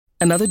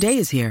Another day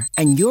is here,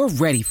 and you're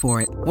ready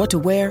for it. What to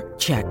wear?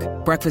 Check.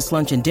 Breakfast,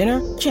 lunch, and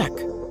dinner? Check.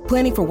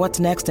 Planning for what's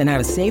next and how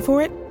to save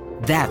for it?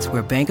 That's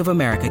where Bank of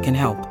America can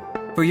help.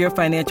 For your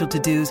financial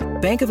to-dos,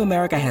 Bank of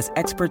America has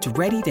experts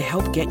ready to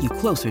help get you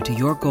closer to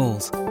your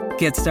goals.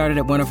 Get started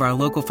at one of our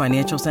local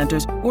financial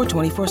centers or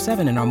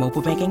 24/7 in our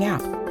mobile banking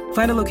app.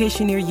 Find a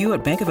location near you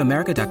at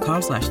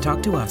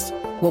bankofamerica.com/talktous.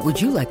 What would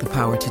you like the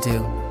power to do?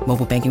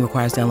 Mobile banking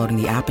requires downloading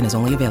the app and is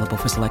only available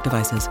for select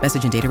devices.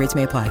 Message and data rates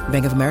may apply.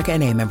 Bank of America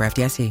N.A., member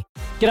FDIC.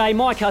 G'day,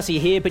 Mike Hussey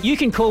here, but you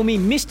can call me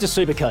Mr.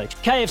 Supercoach.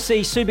 KFC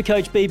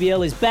Supercoach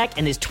BBL is back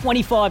and there's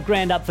 25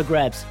 grand up for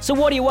grabs. So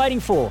what are you waiting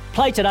for?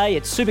 Play today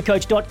at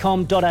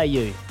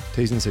supercoach.com.au.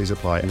 T's and C's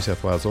apply. New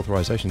South Wales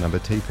authorisation number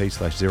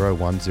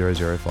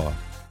TP/01005.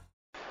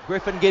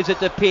 Griffin gives it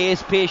to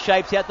Pearce. Pearce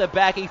shapes out the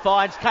back. He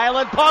finds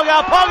Kalen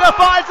Ponga. Ponga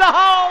finds the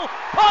hole.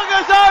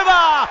 Ponga's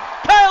over.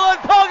 Kalen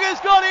Ponga's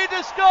got in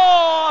to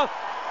score.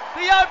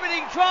 The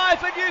opening try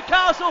for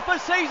Newcastle for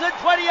season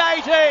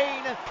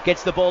 2018.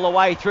 Gets the ball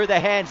away through the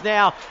hands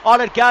now. On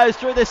it goes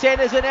through the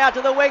centres and out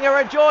to the winger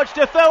and George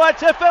Tafua.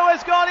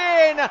 Tafua's got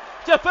in.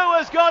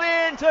 Tafua's got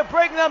in to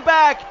bring them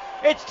back.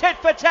 It's tit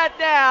for tat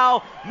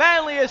now.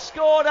 Manly has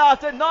scored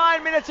after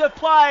 9 minutes of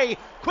play.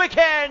 Quick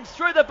hands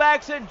through the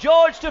backs and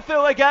George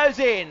Tafua goes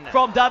in.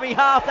 From dummy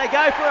half they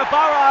go for a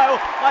Burrow.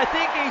 I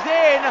think he's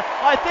in.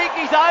 I think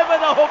he's over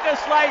the hooker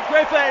Slade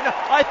Griffin.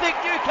 I think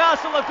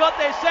Newcastle have got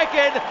their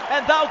second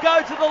and they'll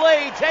go to the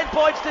lead. 10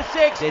 points to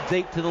 6. They're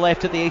deep to the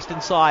left of the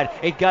eastern side.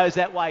 It goes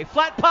that way.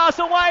 Flat pass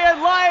away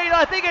and Lane.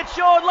 I think it's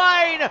Sean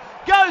Lane.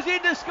 Goes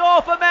in to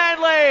score for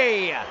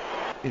Manly.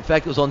 In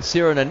fact, it was on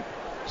Sirinen.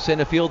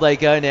 Centre field they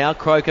go now.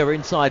 Croker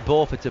inside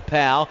ball for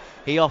Tapau.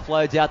 He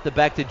offloads out the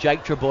back to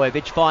Jake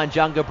Trebojevic. Finds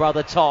younger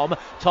brother Tom.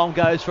 Tom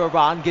goes for a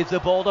run. Gives the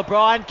ball to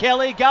Brian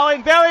Kelly.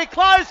 Going very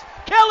close.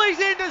 Kelly's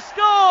in to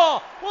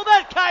score. Well,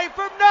 that came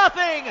from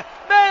nothing.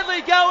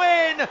 Manly go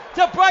in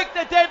to break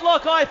the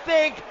deadlock, I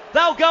think.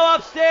 They'll go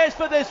upstairs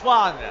for this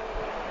one.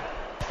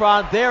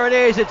 Front, there it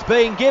is. It's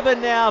being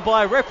given now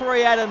by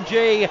referee Adam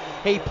G.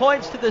 He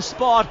points to the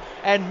spot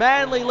and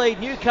Manly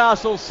lead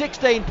Newcastle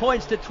 16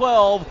 points to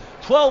 12.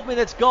 12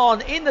 minutes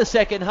gone in the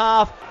second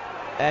half.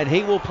 And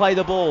he will play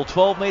the ball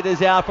 12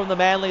 metres out from the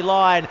Manly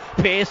line.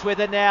 Pearce with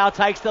it now,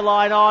 takes the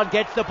line on,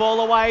 gets the ball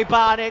away.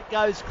 Barnett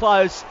goes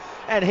close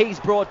and he's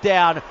brought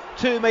down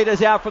 2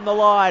 metres out from the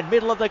line.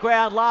 Middle of the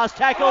ground, last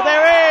tackle,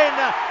 they're in!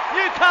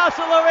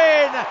 Newcastle are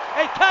in!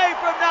 It came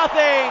from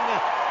nothing!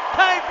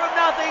 Came from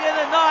nothing and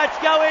the Knights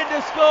go in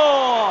to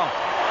score!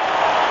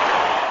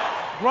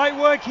 Great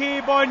work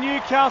here by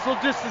Newcastle,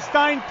 just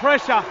sustained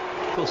pressure.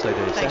 Of course they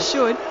do. They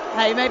should.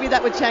 Hey, maybe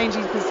that would change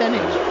his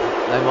percentage.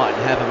 They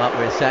mightn't have him up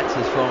where Sats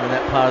is from in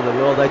that part of the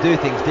world. They do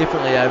things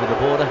differently over the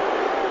border. Do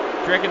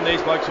you reckon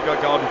these blokes have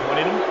got golden point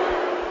in them?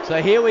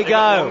 So here we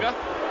go.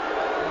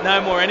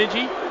 No more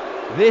energy.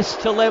 This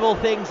to level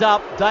things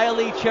up.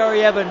 Daly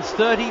Cherry Evans,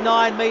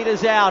 39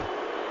 metres out.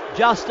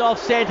 Just off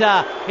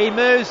centre. He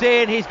moves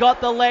in. He's got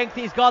the length.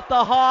 He's got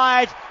the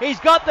height. He's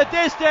got the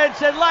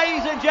distance. And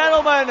ladies and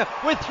gentlemen,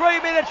 with 3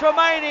 minutes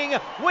remaining,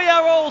 we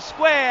are all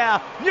square.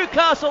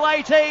 Newcastle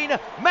 18,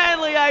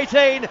 Manly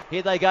 18.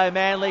 Here they go,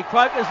 Manly.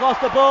 Croker's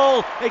lost the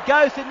ball. It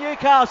goes to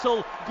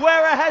Newcastle.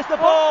 Guerra has the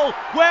ball.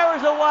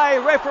 Guerra's away.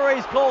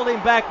 Referee's called him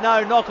back.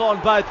 No, knock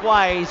on both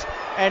ways.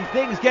 And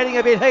things getting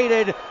a bit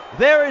heated.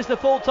 There is the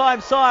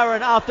full-time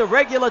siren after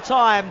regular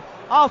time.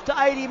 After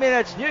 80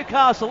 minutes,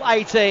 Newcastle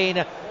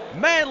 18.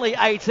 Manly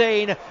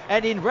 18,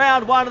 and in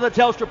round one of the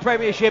Telstra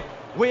Premiership,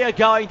 we are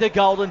going to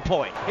Golden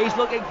Point. He's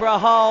looking for a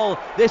hole.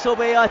 This will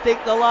be, I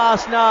think, the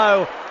last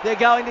no. They're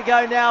going to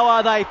go now,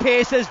 are they?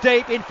 Pearce is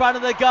deep in front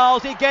of the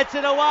goals. He gets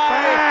it away.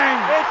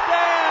 Bang. It's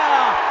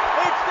there.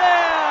 It's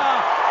there.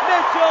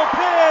 Mitchell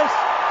Pearce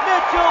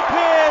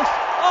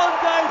on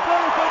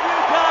debut for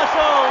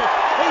Newcastle.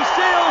 He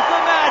seals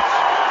the match.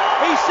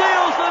 He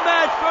seals the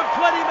match from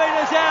 20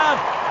 metres out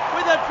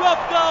with a drop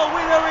goal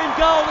winner in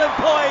Golden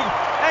Point.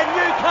 And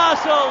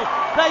Newcastle,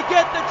 they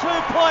get the 2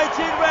 points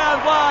in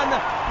round one,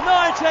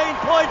 19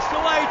 points to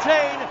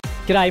 18.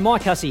 G'day,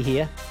 Mike Hussey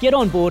here. Get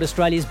on board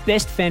Australia's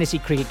best fantasy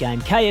cricket game,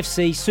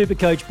 KFC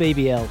Supercoach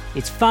BBL.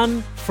 It's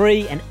fun,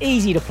 free and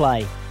easy to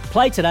play.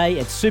 Play today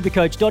at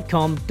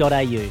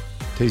supercoach.com.au.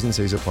 T's and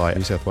C's apply.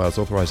 New South Wales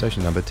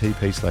authorisation number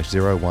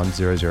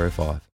TP/01005.